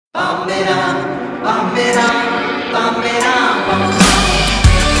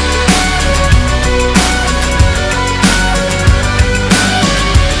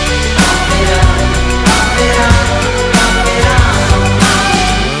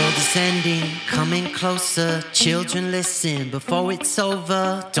Coming closer, children listen before it's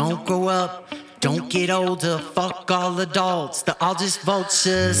over. Don't grow up, don't get older. Fuck all adults, they're all just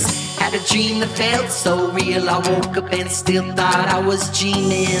vultures. Had a dream that felt so real, I woke up and still thought I was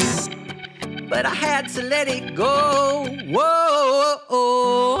dreaming, but I had to let it go.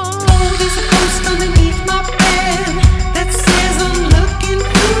 Whoa, there's a ghost underneath my bed that says I'm looking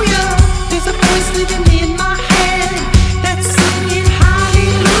through you. There's a voice living in my head that's singing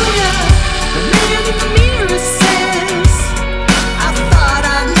hallelujah. The man in the mirror says, I thought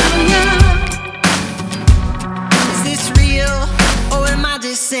I knew you. is this real or am I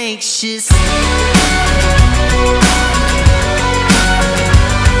just anxious?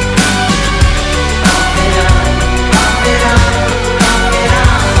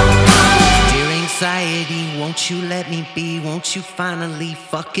 Won't you let me be? Won't you finally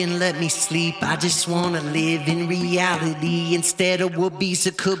fucking let me sleep? I just wanna live in reality instead of would-be's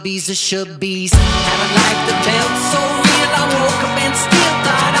or could-be's or should-be's. Had a life that felt so real, I woke up and still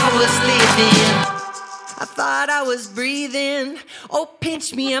thought I was living. I thought I was breathing. Oh,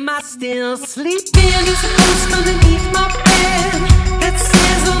 pinch me, am I still sleeping? There's a ghost underneath my bed that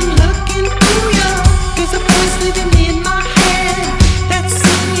says I'm looking through you. There's a voice living in my head that's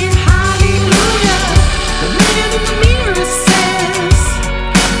singing hallelujah. The man in the mirror says,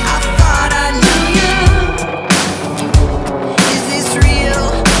 I thought I knew you. Is this real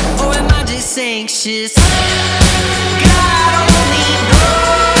or am I just anxious?